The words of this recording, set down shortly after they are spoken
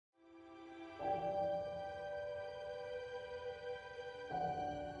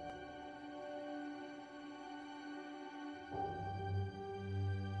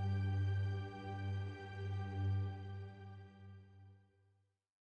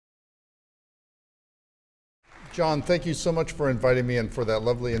John, thank you so much for inviting me and for that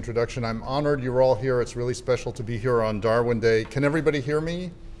lovely introduction. I'm honored you're all here. It's really special to be here on Darwin Day. Can everybody hear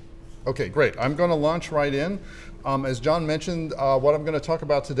me? Okay, great. I'm going to launch right in. As John mentioned, what I'm going to talk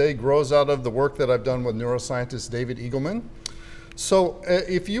about today grows out of the work that I've done with neuroscientist David Eagleman. So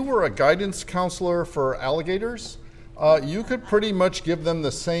if you were a guidance counselor for alligators, you could pretty much give them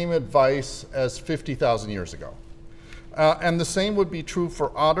the same advice as 50,000 years ago. And the same would be true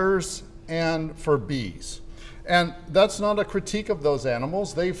for otters and for bees. And that's not a critique of those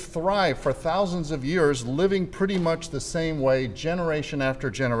animals. They've thrived for thousands of years, living pretty much the same way, generation after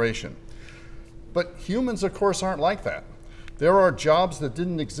generation. But humans, of course, aren't like that. There are jobs that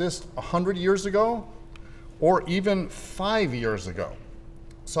didn't exist 100 years ago, or even 5 years ago.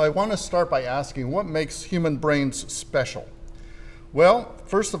 So I want to start by asking, what makes human brains special? Well,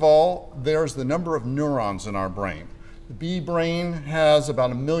 first of all, there's the number of neurons in our brain. The bee brain has about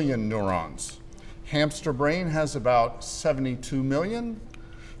 1 million neurons. Hamster brain has about 72 million.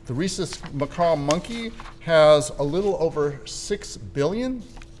 The rhesus macaque monkey has a little over 6 billion,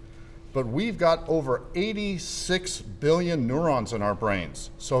 but we've got over 86 billion neurons in our brains.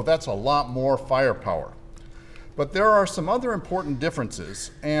 So that's a lot more firepower. But there are some other important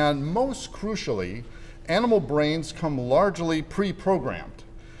differences, and most crucially, animal brains come largely pre-programmed.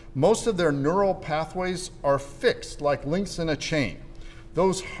 Most of their neural pathways are fixed, like links in a chain.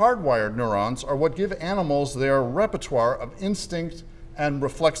 Those hardwired neurons are what give animals their repertoire of instinct and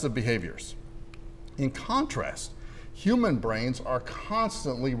reflexive behaviors. In contrast, human brains are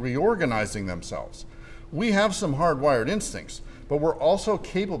constantly reorganizing themselves. We have some hardwired instincts, but we're also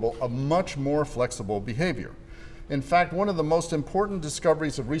capable of much more flexible behavior. In fact, one of the most important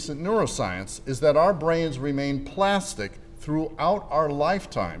discoveries of recent neuroscience is that our brains remain plastic throughout our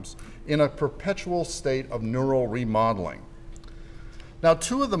lifetimes in a perpetual state of neural remodeling. Now,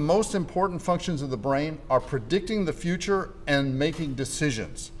 two of the most important functions of the brain are predicting the future and making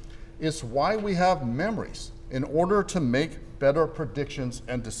decisions. It's why we have memories, in order to make better predictions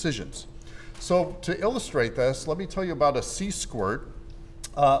and decisions. So to illustrate this, let me tell you about a sea squirt.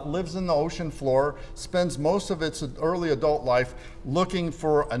 Lives in the ocean floor, spends most of its early adult life looking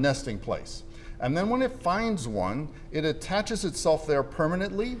for a nesting place. And then when it finds one, it attaches itself there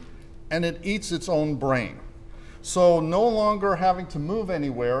permanently and it eats its own brain. So no longer having to move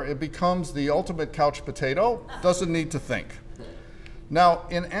anywhere, it becomes the ultimate couch potato, doesn't need to think. Now,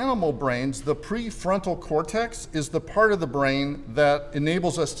 in animal brains, the prefrontal cortex is the part of the brain that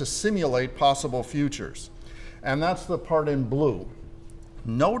enables us to simulate possible futures. And that's the part in blue.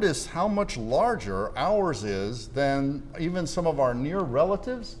 Notice how much larger ours is than even some of our near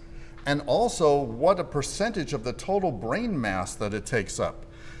relatives, and also what a percentage of the total brain mass that it takes up.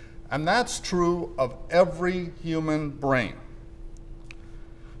 And that's true of every human brain.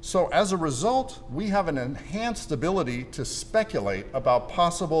 So as a result, we have an enhanced ability to speculate about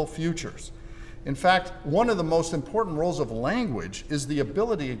possible futures. In fact, one of the most important roles of language is the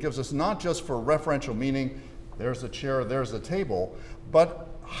ability it gives us not just for referential meaning, there's a chair, there's a table,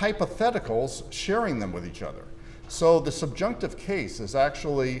 but hypotheticals, sharing them with each other. So the subjunctive case is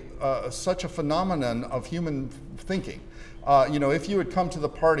actually such a phenomenon of human thinking. If you had come to the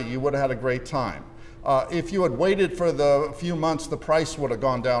party, you would have had a great time. If you had waited for the few months, the price would have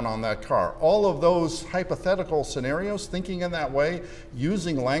gone down on that car. All of those hypothetical scenarios, thinking in that way,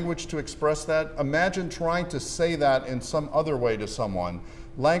 using language to express that, imagine trying to say that in some other way to someone.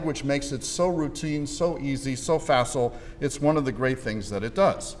 Language makes it so routine, so easy, so facile. It's one of the great things that it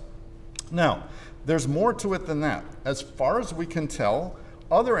does. Now, there's more to it than that. As far as we can tell,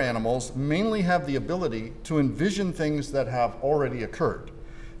 other animals mainly have the ability to envision things that have already occurred.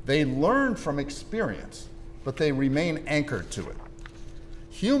 They learn from experience, but they remain anchored to it.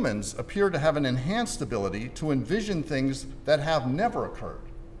 Humans appear to have an enhanced ability to envision things that have never occurred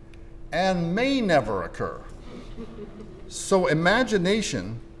and may never occur. So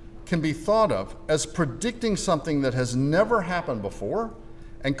imagination can be thought of as predicting something that has never happened before,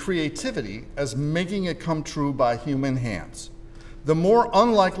 and creativity as making it come true by human hands. The more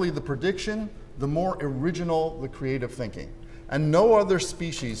unlikely the prediction, the more original the creative thinking. And no other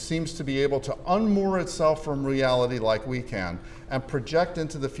species seems to be able to unmoor itself from reality like we can and project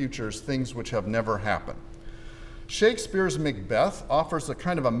into the futures things which have never happened. Shakespeare's Macbeth offers a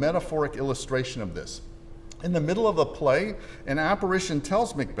kind of a metaphoric illustration of this. In the middle of the play, an apparition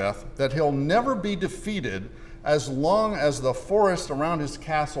tells Macbeth that he'll never be defeated as long as the forest around his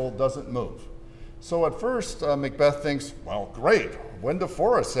castle doesn't move. So at first, Macbeth thinks, well, great, when do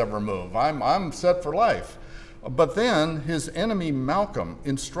forests ever move? I'm set for life. But then his enemy Malcolm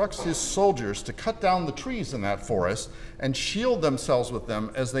instructs his soldiers to cut down the trees in that forest and shield themselves with them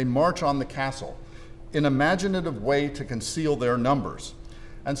as they march on the castle. an imaginative way to conceal their numbers.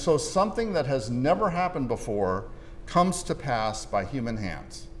 And so something that has never happened before comes to pass by human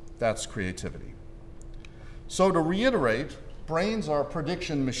hands. That's creativity. So to reiterate, brains are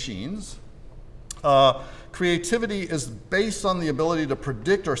prediction machines. Creativity is based on the ability to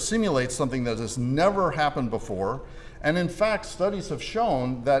predict or simulate something that has never happened before. And in fact, studies have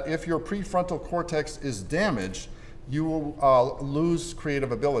shown that if your prefrontal cortex is damaged, you will lose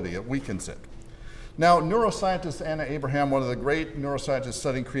creative ability. It weakens it. Now, neuroscientist Anna Abraham, one of the great neuroscientists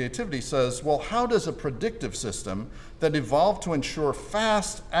studying creativity, says, well, how does a predictive system that evolved to ensure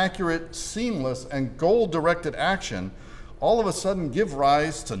fast, accurate, seamless, and goal-directed action all of a sudden give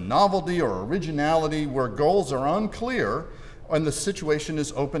rise to novelty or originality where goals are unclear and the situation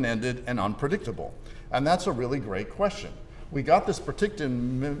is open-ended and unpredictable? And that's a really great question. We got this predictive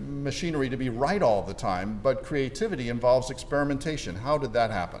machinery to be right all the time, but creativity involves experimentation. How did that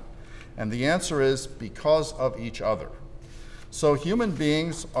happen? And the answer is because of each other. So human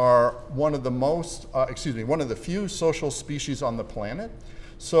beings are one of the few social species on the planet.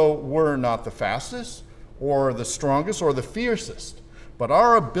 So we're not the fastest or the strongest or the fiercest, but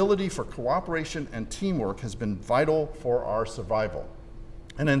our ability for cooperation and teamwork has been vital for our survival.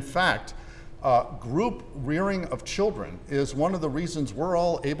 And in fact, group rearing of children is one of the reasons we're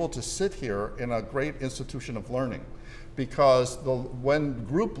all able to sit here in a great institution of learning. Because when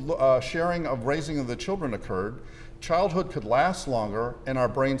group sharing of raising of the children occurred, childhood could last longer and our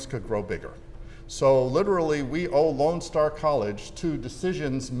brains could grow bigger. So literally, we owe Lone Star College to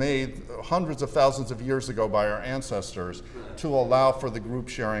decisions made hundreds of thousands of years ago by our ancestors to allow for the group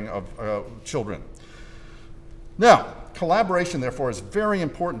sharing of children. Now, collaboration, therefore, is very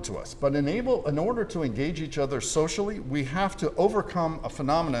important to us. But in order to engage each other socially, we have to overcome a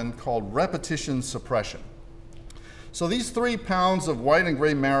phenomenon called repetition suppression. So these 3 pounds of white and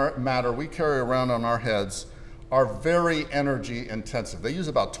gray matter we carry around on our heads are very energy intensive. They use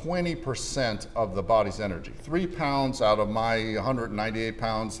about 20% of the body's energy. 3 pounds out of my 198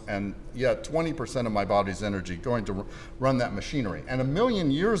 pounds, and yet 20% of my body's energy going to run that machinery. And 1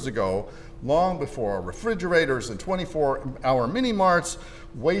 million years ago, long before refrigerators and 24-hour mini-marts,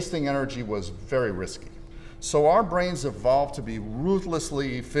 wasting energy was very risky. So our brains evolved to be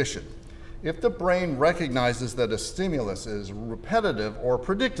ruthlessly efficient. If the brain recognizes that a stimulus is repetitive or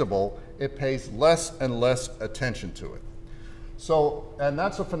predictable, it pays less and less attention to it. So, and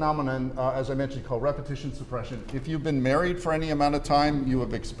that's a phenomenon, as I mentioned, called repetition suppression. If you've been married for any amount of time, you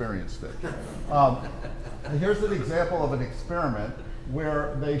have experienced it. Here's an example of an experiment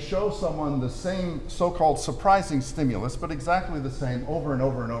where they show someone the same so-called surprising stimulus, but exactly the same over and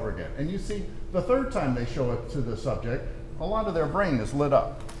over and over again. And you see, the third time they show it to the subject, a lot of their brain is lit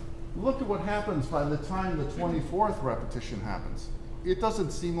up. Look at what happens by the time the 24th repetition happens. It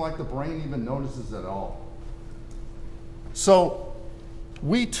doesn't seem like the brain even notices at all. So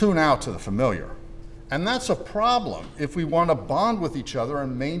we tune out to the familiar. And that's a problem if we want to bond with each other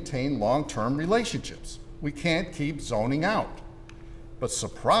and maintain long-term relationships. We can't keep zoning out. But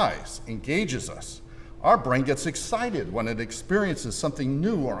surprise engages us. Our brain gets excited when it experiences something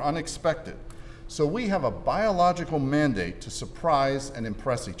new or unexpected. So we have a biological mandate to surprise and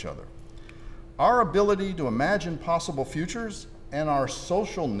impress each other. Our ability to imagine possible futures and our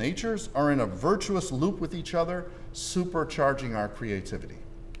social natures are in a virtuous loop with each other, supercharging our creativity.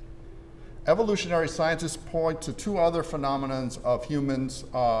 Evolutionary scientists point to 2 other phenomena of humans,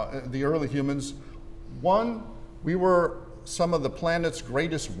 the early humans. One, we were some of the planet's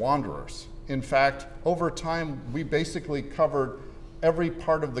greatest wanderers. In fact, over time, we basically covered every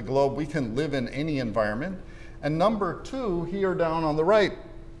part of the globe. We can live in any environment. And number 2, here down on the right,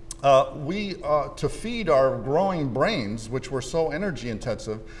 to feed our growing brains, which were so energy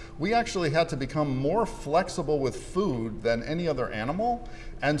intensive, we actually had to become more flexible with food than any other animal.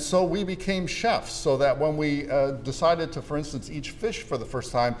 And so we became chefs, so that when we decided to, for instance, eat fish for the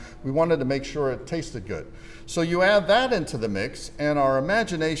first time, we wanted to make sure it tasted good. So you add that into the mix, and our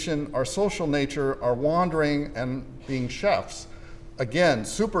imagination, our social nature, our wandering, and being chefs, again,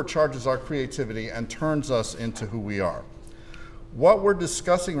 supercharges our creativity and turns us into who we are. What we're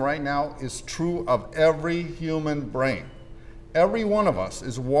discussing right now is true of every human brain. Every one of us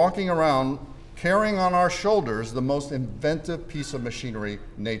is walking around carrying on our shoulders the most inventive piece of machinery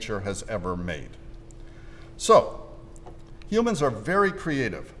nature has ever made. So, humans are very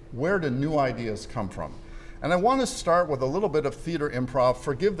creative. Where do new ideas come from? And I want to start with a little bit of theater improv.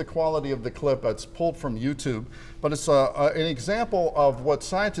 Forgive the quality of the clip, it's pulled from YouTube, but it's an example of what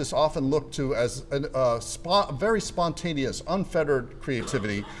scientists often look to as very spontaneous, unfettered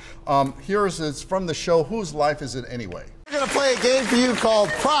creativity. It's from the show, Whose Life Is It Anyway? going to play a game for you called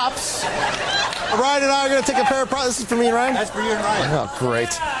Props. Ryan and I are going to take a pair of props. This is for me and Ryan? That's for you and Ryan. Oh,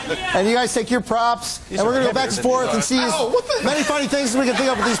 great. And you guys take your props, and we're going to go back and forth and see as many funny things as we can think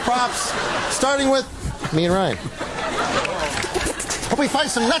of with these props, starting with me and Ryan. Hope we find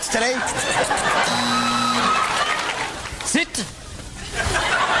some nuts today. Sit.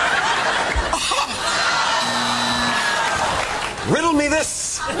 Riddle me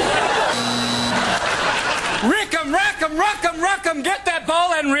this. Rick'em, rack'em, rock'em, rock'em, get that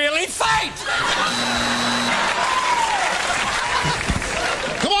ball and really fight.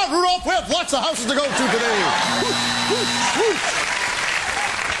 Come on, Rudolph, we have lots of houses to go to today.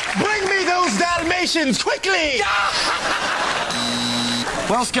 Bring me those Dalmatians, quickly!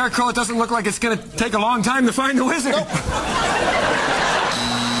 Well, Scarecrow, it doesn't look like it's going to take a long time to find the wizard. Nope.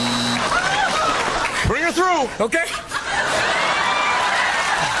 Bring her through. Okay.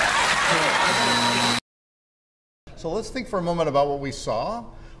 So let's think for a moment about what we saw.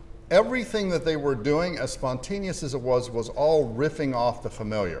 Everything that they were doing, as spontaneous as it was all riffing off the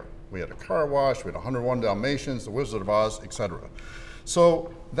familiar. We had a car wash, we had 101 Dalmatians, the Wizard of Oz, etc.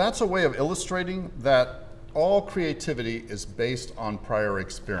 So that's a way of illustrating that all creativity is based on prior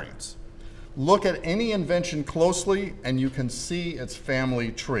experience. Look at any invention closely and you can see its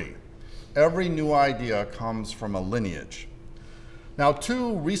family tree. Every new idea comes from a lineage. Now,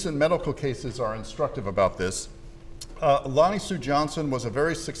 2 recent medical cases are instructive about this. Lonnie Sue Johnson was a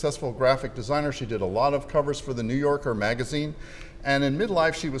very successful graphic designer. She did a lot of covers for the New Yorker magazine. And in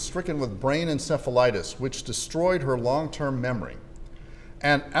midlife, she was stricken with brain encephalitis, which destroyed her long-term memory.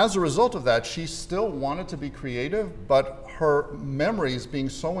 And as a result of that, she still wanted to be creative, but her memories being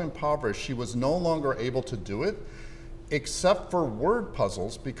so impoverished, she was no longer able to do it, except for word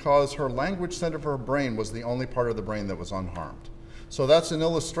puzzles, because her language center of her brain was the only part of the brain that was unharmed. So that's an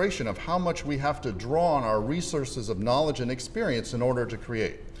illustration of how much we have to draw on our resources of knowledge and experience in order to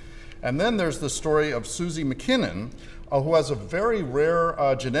create. And then there's the story of Susie McKinnon, who has a very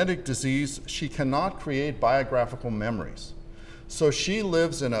rare genetic disease. She cannot create biographical memories. So she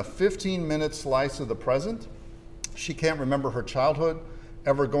lives in a 15-minute slice of the present. She can't remember her childhood,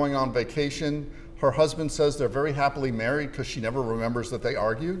 ever going on vacation. Her husband says they're very happily married because she never remembers that they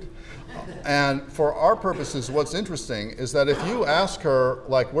argued. And for our purposes, what's interesting is that if you ask her,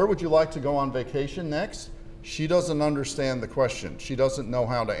 like, where would you like to go on vacation next? She doesn't understand the question. She doesn't know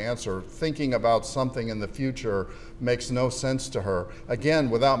how to answer. Thinking about something in the future makes no sense to her.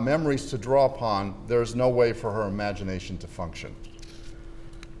 Again, without memories to draw upon, there's no way for her imagination to function.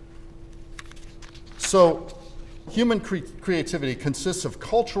 So, human creativity consists of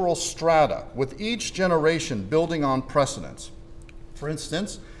cultural strata, with each generation building on precedents. For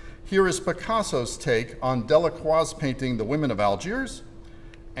instance, here is Picasso's take on Delacroix's painting The Women of Algiers,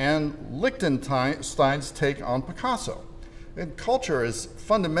 and Lichtenstein's take on Picasso. And culture is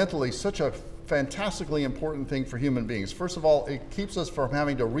fundamentally such a fantastically important thing for human beings. First of all, it keeps us from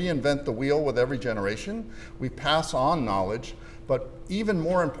having to reinvent the wheel with every generation. We pass on knowledge, but even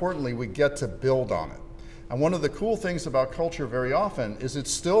more importantly, we get to build on it. And one of the cool things about culture very often is it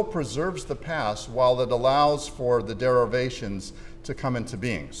still preserves the past while it allows for the derivations to come into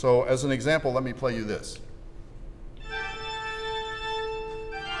being. So as an example, let me play you this.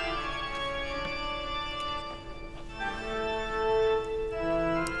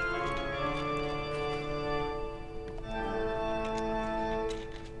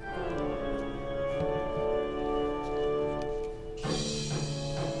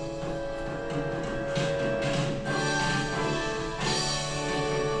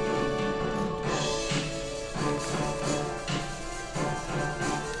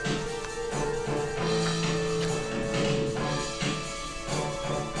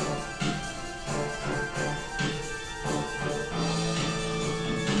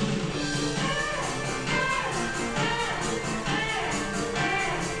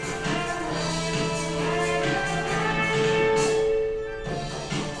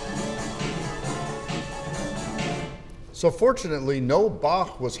 So fortunately, no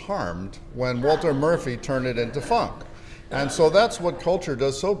Bach was harmed when Walter Murphy turned it into funk. And so that's what culture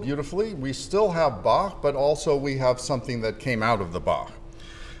does so beautifully. We still have Bach, but also we have something that came out of the Bach.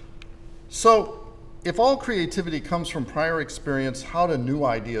 So if all creativity comes from prior experience, how do new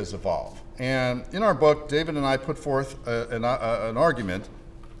ideas evolve? And in our book, David and I put forth an argument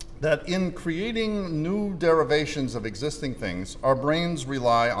that in creating new derivations of existing things, our brains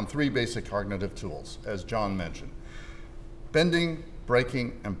rely on 3 basic cognitive tools, as John mentioned: bending,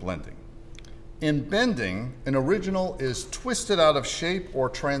 breaking, and blending. In bending, an original is twisted out of shape or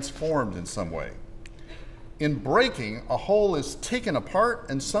transformed in some way. In breaking, a whole is taken apart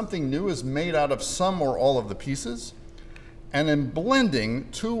and something new is made out of some or all of the pieces. And in blending,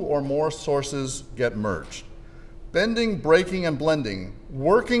 two or more sources get merged. Bending, breaking, and blending,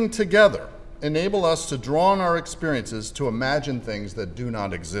 working together, enable us to draw on our experiences to imagine things that do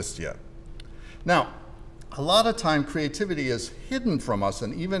not exist yet. Now, a lot of time creativity is hidden from us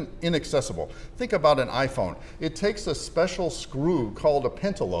and even inaccessible. Think about an iPhone. It takes a special screw called a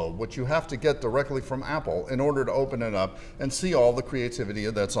pentalobe, which you have to get directly from Apple in order to open it up and see all the creativity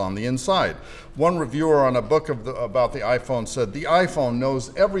that's on the inside. One reviewer on a book about the iPhone said, "The iPhone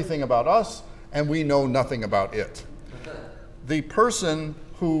knows everything about us and we know nothing about it." The person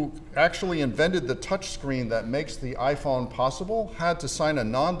who actually invented the touch screen that makes the iPhone possible had to sign a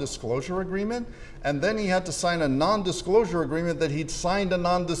non-disclosure agreement, and then he had to sign a non-disclosure agreement that he'd signed a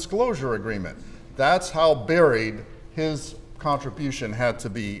non-disclosure agreement. That's how buried his contribution had to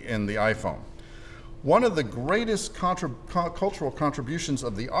be in the iPhone. One of the greatest cultural contributions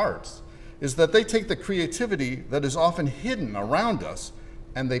of the arts is that they take the creativity that is often hidden around us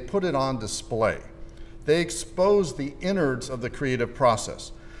and they put it on display. They expose the innards of the creative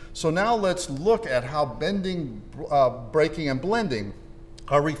process. So now let's look at how bending, breaking, and blending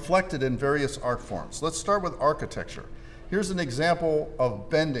are reflected in various art forms. Let's start with architecture. Here's an example of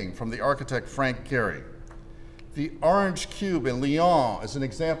bending from the architect Frank Gehry. The orange cube in Lyon is an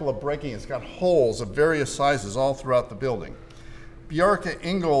example of breaking. It's got holes of various sizes all throughout the building. Bjarke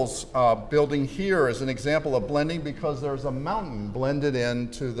Ingels' building here is an example of blending because there's a mountain blended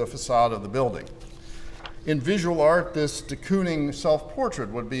into the facade of the building. In visual art, this de Kooning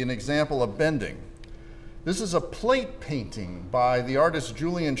self-portrait would be an example of bending. This is a plate painting by the artist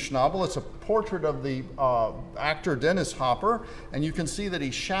Julian Schnabel. It's a portrait of the actor Dennis Hopper, and you can see that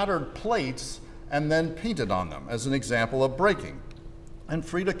he shattered plates and then painted on them as an example of breaking. And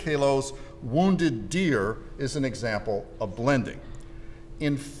Frida Kahlo's Wounded Deer is an example of blending.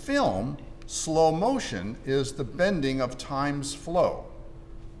 In film, slow motion is the bending of time's flow.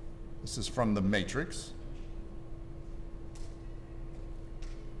 This is from The Matrix.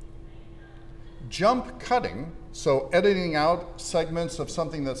 Jump cutting, so editing out segments of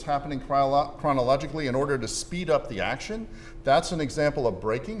something that's happening chronologically in order to speed up the action, that's an example of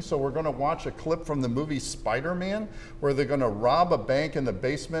breaking. So we're going to watch a clip from the movie Spider-Man where they're going to rob a bank in the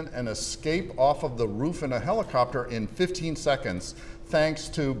basement and escape off of the roof in a helicopter in 15 seconds thanks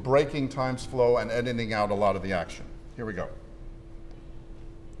to breaking time's flow and editing out a lot of the action. Here we go.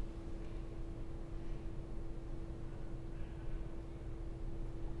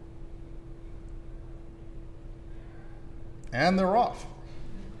 And they're off.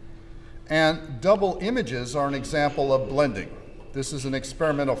 And double images are an example of blending. This is an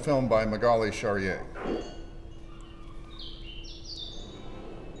experimental film by Magali Charrier.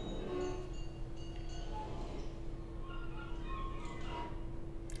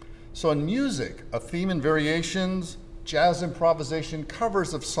 So in music, a theme and variations, jazz improvisation,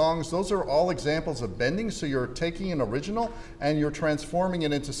 covers of songs, those are all examples of bending. So you're taking an original and you're transforming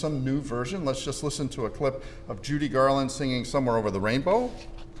it into some new version. Let's just listen to a clip of Judy Garland singing Somewhere Over the Rainbow.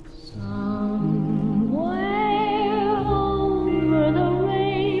 Somewhere over the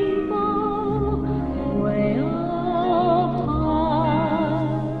rainbow, way up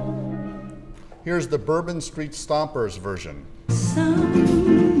high. Here's the Bourbon Street Stompers version.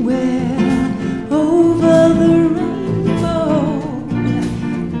 Somewhere over the rainbow,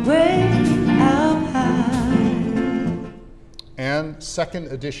 way up high. And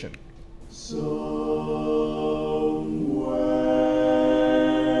second edition. Over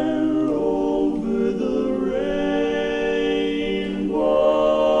the rainbow,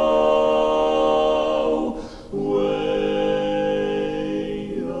 way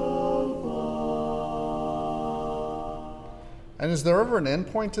up high. And is there ever an end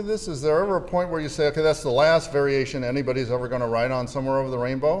point to this? Is there ever a point where you say, okay, that's the last variation anybody's ever going to write on Somewhere Over the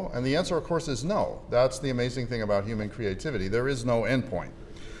Rainbow? And the answer, of course, is no. That's the amazing thing about human creativity. There is no end point.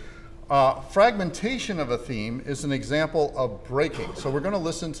 Fragmentation of a theme is an example of breaking. So we're going to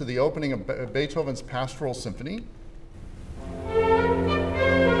listen to the opening of Beethoven's Pastoral Symphony.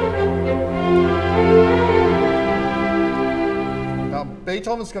 Now,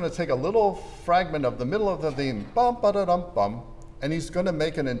 Beethoven's going to take a little fragment of the middle of the theme, bum, ba-da-dum, bum, and he's going to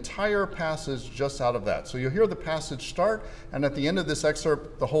make an entire passage just out of that. So you'll hear the passage start, and at the end of this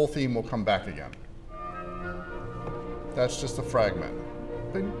excerpt, the whole theme will come back again. That's just a fragment.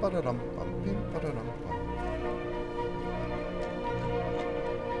 Bim, ba-da-dum, bum, bim, ba-da-dum, bum.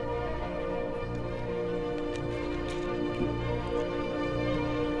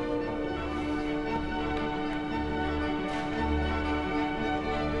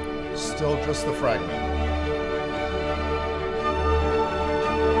 Still just the fragment.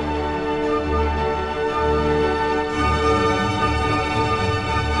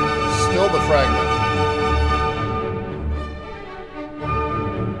 build a fragment.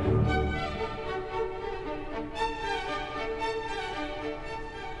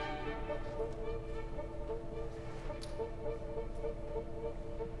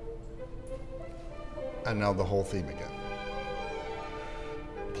 And now the whole theme again.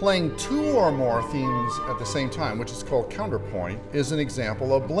 Playing two or more themes at the same time, which is called counterpoint, is an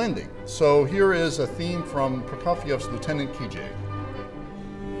example of blending. So here is a theme from Prokofiev's Lieutenant Kijé.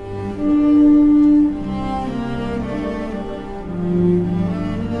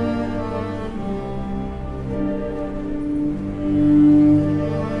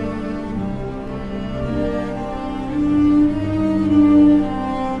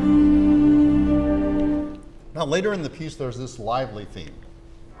 Now later in the piece there's this lively theme.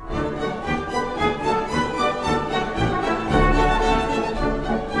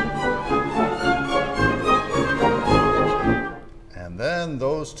 And then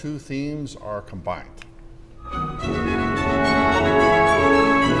those two themes are combined.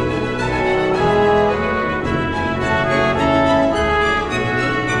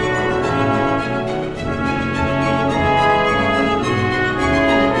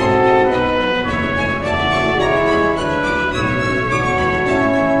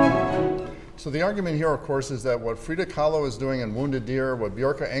 So the argument here, of course, is that what Frida Kahlo is doing in Wounded Deer, what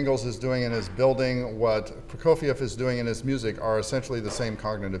Bjorka Engels is doing in his building, what Prokofiev is doing in his music are essentially the same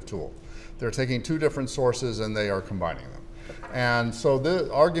cognitive tool. They're taking two different sources and they are combining them. And so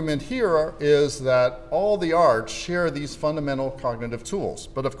the argument here is that all the arts share these fundamental cognitive tools.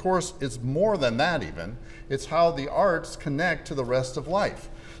 But of course, it's more than that even. It's how the arts connect to the rest of life.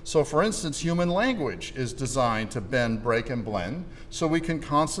 So for instance, human language is designed to bend, break, and blend so we can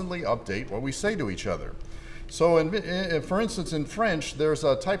constantly update what we say to each other. So for instance, in French, there's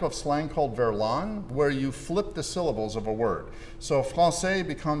a type of slang called verlan where you flip the syllables of a word. So français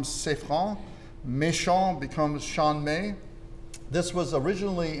becomes c'est franc, méchant becomes chanmé. This was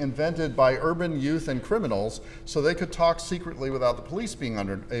originally invented by urban youth and criminals so they could talk secretly without the police being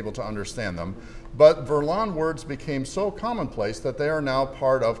able to understand them. But verlan words became so commonplace that they are now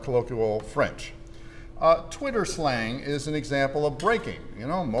part of colloquial French. Twitter slang is an example of breaking. You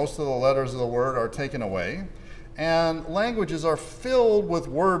know, most of the letters of the word are taken away, and languages are filled with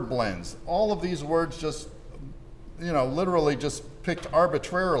word blends. All of these words just, you know, literally just picked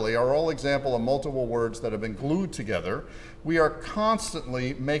arbitrarily are all example of multiple words that have been glued together. We are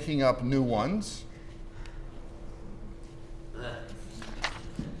constantly making up new ones.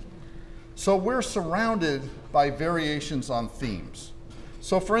 So we're surrounded by variations on themes.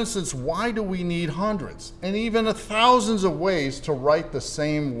 So for instance, why do we need hundreds and even thousands of ways to write the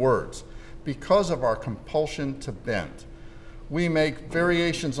same words? Because of our compulsion to bend. We make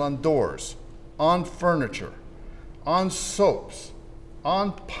variations on doors, on furniture, on soaps,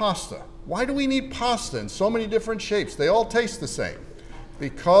 on pasta. Why do we need pasta in so many different shapes? They all taste the same.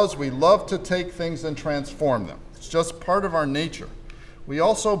 Because we love to take things and transform them. It's just part of our nature. We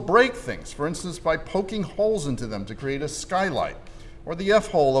also break things, for instance, by poking holes into them to create a skylight, or the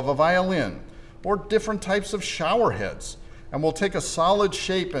F-hole of a violin, or different types of shower heads. And we'll take a solid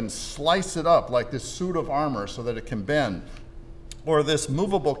shape and slice it up like this suit of armor so that it can bend. Or this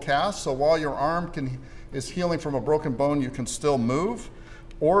movable cast, so while your arm is healing from a broken bone, you can still move.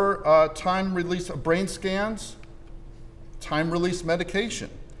 Or time-release brain scans, time-release medication.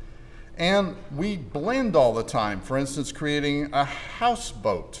 And we blend all the time, for instance, creating a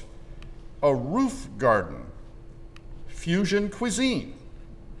houseboat, a roof garden, fusion cuisine,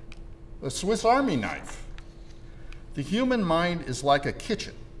 a Swiss Army knife. The human mind is like a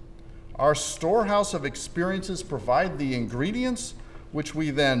kitchen. Our storehouse of experiences provide the ingredients which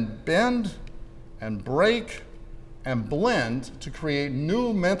we then bend and break and blend to create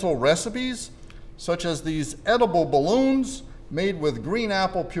new mental recipes, such as these edible balloons made with green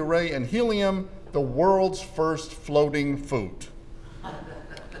apple puree and helium, the world's first floating food.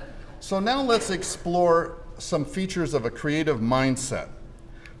 So now let's explore some features of a creative mindset.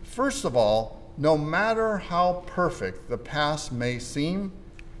 First of all, no matter how perfect the past may seem,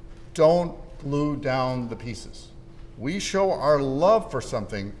 don't glue down the pieces. We show our love for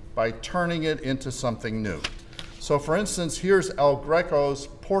something by turning it into something new. So for instance, here's El Greco's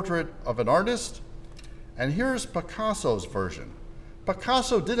portrait of an artist, and here's Picasso's version.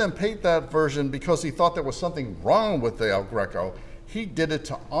 Picasso didn't paint that version because he thought there was something wrong with the El Greco. He did it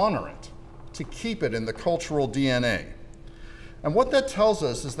to honor it, to keep it in the cultural DNA. And what that tells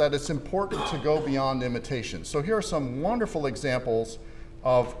us is that it's important to go beyond imitation. So here are some wonderful examples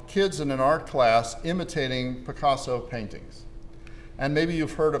of kids in an art class imitating Picasso paintings. And maybe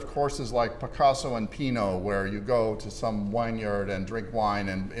you've heard of courses like Picasso and Pinot, where you go to some vineyard and drink wine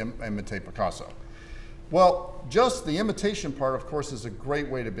and imitate Picasso. Well, just the imitation part, of course, is a great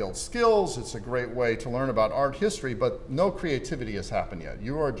way to build skills. It's a great way to learn about art history, but no creativity has happened yet.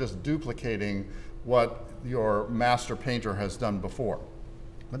 You are just duplicating what your master painter has done before.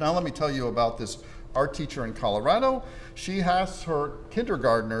 But now let me tell you about this art teacher in Colorado. She has her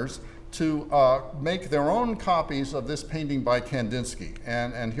kindergartners to make their own copies of this painting by Kandinsky.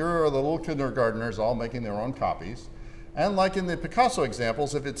 And here are the little kindergartners all making their own copies. And like in the Picasso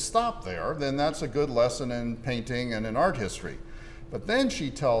examples, if it stopped there, then that's a good lesson in painting and in art history. But then she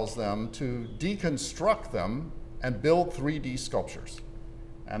tells them to deconstruct them and build 3D sculptures.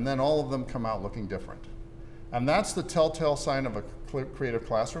 And then all of them come out looking different. And that's the telltale sign of a creative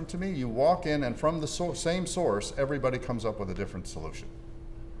classroom to me. You walk in and from the same source, everybody comes up with a different solution.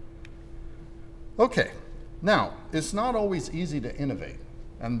 Okay, now, it's not always easy to innovate.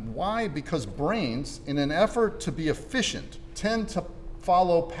 And why? Because brains, in an effort to be efficient, tend to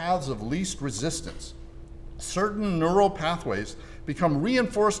follow paths of least resistance. Certain neural pathways become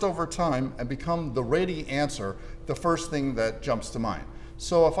reinforced over time and become the ready answer, the first thing that jumps to mind.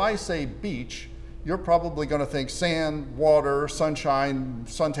 So if I say beach, you're probably going to think sand, water, sunshine,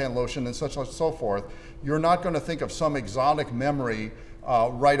 suntan lotion, and such and so forth. You're not going to think of some exotic memory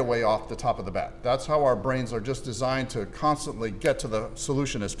right away off the top of the bat. That's how our brains are just designed to constantly get to the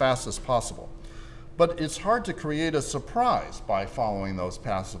solution as fast as possible. But it's hard to create a surprise by following those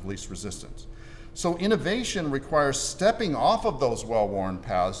paths of least resistance. So innovation requires stepping off of those well-worn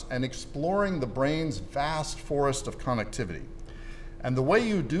paths and exploring the brain's vast forest of connectivity. And the way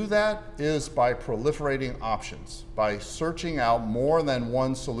you do that is by proliferating options, by searching out more than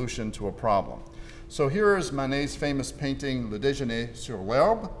one solution to a problem. So here is Manet's famous painting, Le Déjeuner sur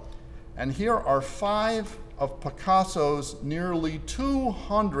l'herbe, and here are 5 of Picasso's nearly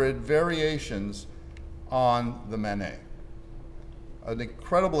 200 variations on the Manet. An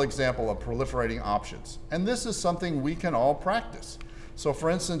incredible example of proliferating options. And this is something we can all practice. So for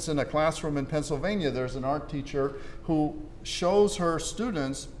instance, in a classroom in Pennsylvania, there's an art teacher who shows her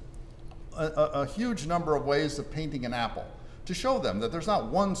students a huge number of ways of painting an apple, to show them that there's not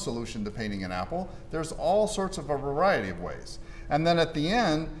one solution to painting an apple, there's all sorts of a variety of ways. And then at the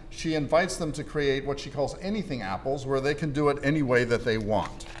end, she invites them to create what she calls anything apples, where they can do it any way that they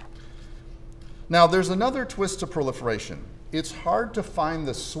want. Now, there's another twist to proliferation. It's hard to find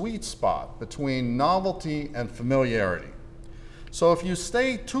the sweet spot between novelty and familiarity. So if you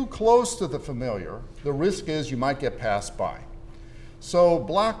stay too close to the familiar, the risk is you might get passed by. So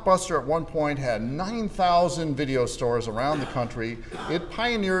Blockbuster at one point had 9,000 video stores around the country. It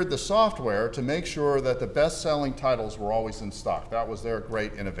pioneered the software to make sure that the best-selling titles were always in stock. That was their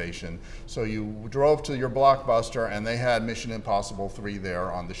great innovation. So you drove to your Blockbuster and they had Mission Impossible 3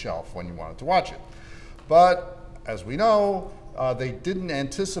 there on the shelf when you wanted to watch it. But as we know, they didn't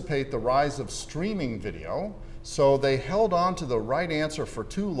anticipate the rise of streaming video, so they held on to the right answer for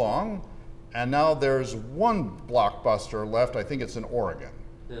too long. And now there's one Blockbuster left, I think it's in Oregon.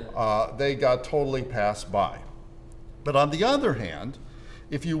 They got totally passed by. But on the other hand,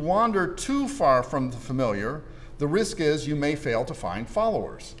 if you wander too far from the familiar, the risk is you may fail to find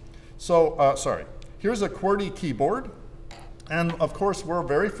followers. So, here's a QWERTY keyboard. And of course, we're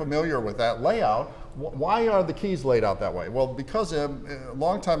very familiar with that layout. Why are the keys laid out that way? Well, because a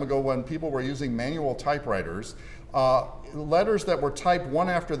long time ago when people were using manual typewriters, letters that were typed one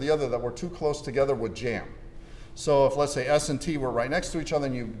after the other that were too close together would jam. So if, let's say, S and T were right next to each other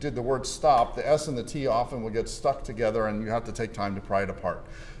and you did the word stop, the S and the T often would get stuck together and you have to take time to pry it apart.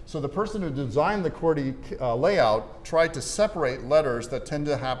 So the person who designed the QWERTY layout tried to separate letters that tend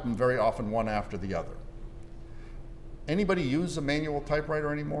to happen very often one after the other. Anybody use a manual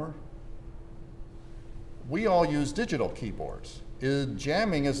typewriter anymore? We all use digital keyboards.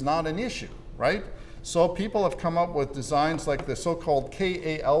 Jamming is not an issue, right? So people have come up with designs like the so-called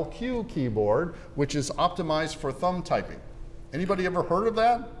KALQ keyboard, which is optimized for thumb typing. Anybody ever heard of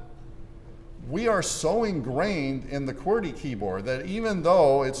that? We are so ingrained in the QWERTY keyboard that even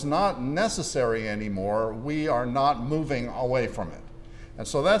though it's not necessary anymore, we are not moving away from it. And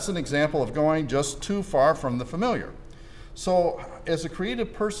so that's an example of going just too far from the familiar. So as a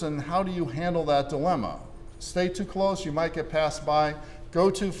creative person, how do you handle that dilemma? Stay too close, you might get passed by. Go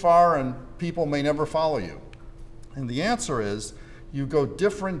too far and people may never follow you. And the answer is you go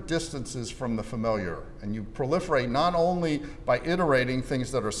different distances from the familiar, and you proliferate not only by iterating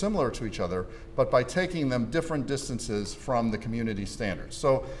things that are similar to each other, but by taking them different distances from the community standards.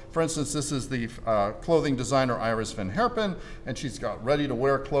 So for instance, this is the clothing designer Iris van Herpen, and she's got ready to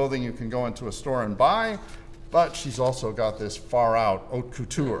wear clothing you can go into a store and buy. But she's also got this far out haute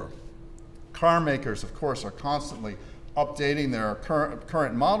couture. Car makers, of course, are constantly updating their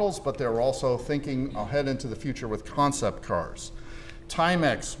current models, but they're also thinking ahead into the future with concept cars.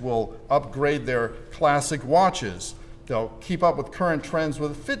 Timex will upgrade their classic watches. They'll keep up with current trends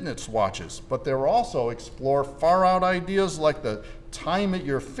with fitness watches, but they'll also explore far out ideas like the time at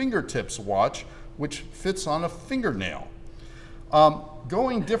your fingertips watch, which fits on a fingernail.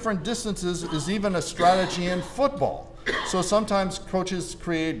 Going different distances is even a strategy in football. So sometimes coaches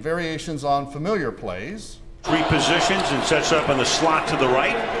create variations on familiar plays. Repositions and sets up in the slot to the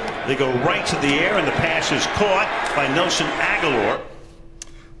right. They go right to the air and the pass is caught by Nelson Aguilar.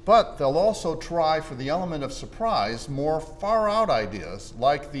 But they'll also try for the element of surprise more far out ideas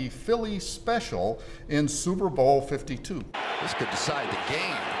like the Philly special in Super Bowl 52. This could decide the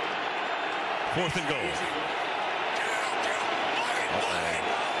game. 4th and goal.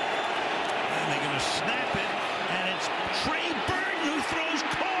 And they're going to snap it, and it's Trey Burton who throws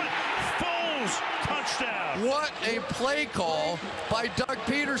caught. Foles, touchdown. What a play call by Doug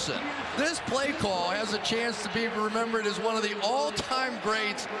Peterson. This play call has a chance to be remembered as one of the all-time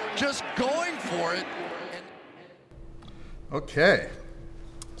greats, just going for it. Okay,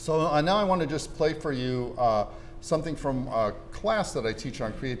 so now I want to just play for you something from a class that I teach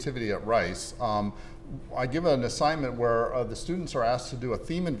on creativity at Rice. I give an assignment where the students are asked to do a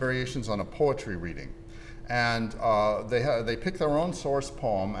theme and variations on a poetry reading. And they pick their own source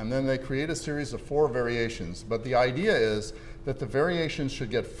poem, and then they create a series of 4 variations. But the idea is that the variations should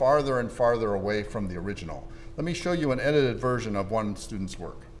get farther and farther away from the original. Let me show you an edited version of one student's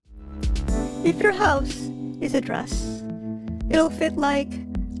work. If your house is a dress, it'll fit like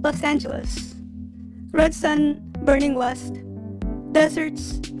Los Angeles. Red sun burning west,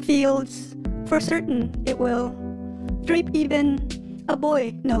 deserts, fields, for certain it will. Drape even a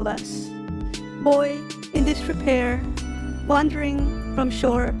boy, no less. Boy in disrepair, wandering from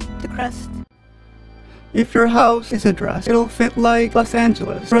shore to crest. If your house is a dress, it'll fit like Los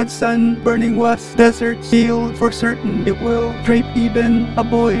Angeles. Red sun burning west, desert, field, for certain it will. Drape even a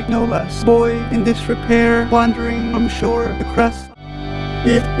boy, no less. Boy in disrepair, wandering from shore to crest.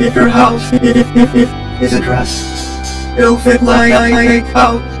 If your house is a dress, it'll fit like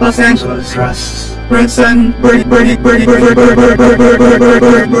out Los Angeles dress. Red sun burning.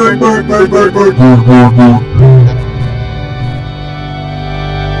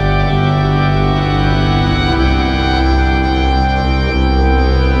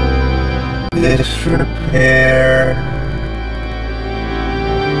 Disrepair.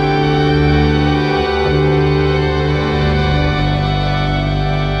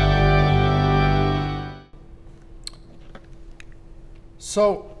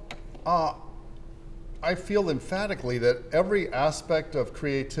 So, I feel emphatically that every aspect of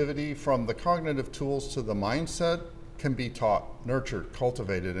creativity, from the cognitive tools to the mindset, can be taught, nurtured,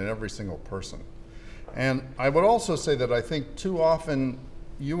 cultivated in every single person. And I would also say that I think too often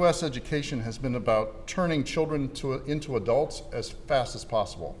U.S. education has been about turning children into adults as fast as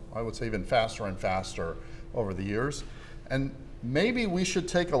possible. I would say even faster and faster over the years. And maybe we should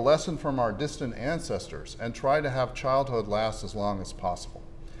take a lesson from our distant ancestors and try to have childhood last as long as possible.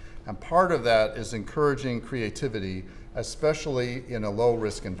 And part of that is encouraging creativity, especially in a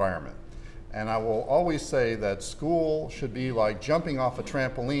low-risk environment. And I will always say that school should be like jumping off a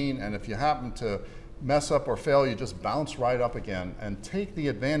trampoline, and if you happen to mess up or fail, you just bounce right up again, and take the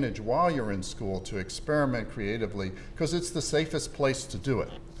advantage while you're in school to experiment creatively, because it's the safest place to do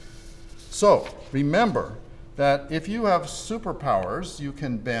it. So remember that if you have superpowers, you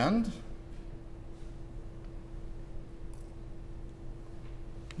can bend,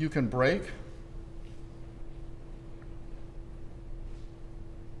 you can break,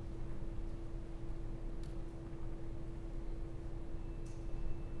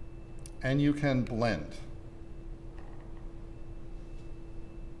 and you can blend.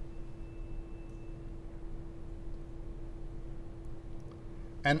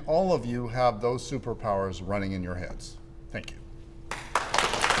 And all of you have those superpowers running in your heads. Thank you.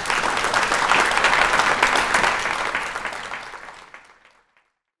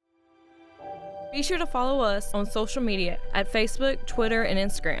 Be sure to follow us on social media at Facebook, Twitter, and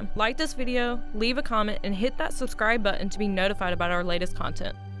Instagram. Like this video, leave a comment, and hit that subscribe button to be notified about our latest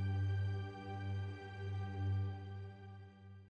content.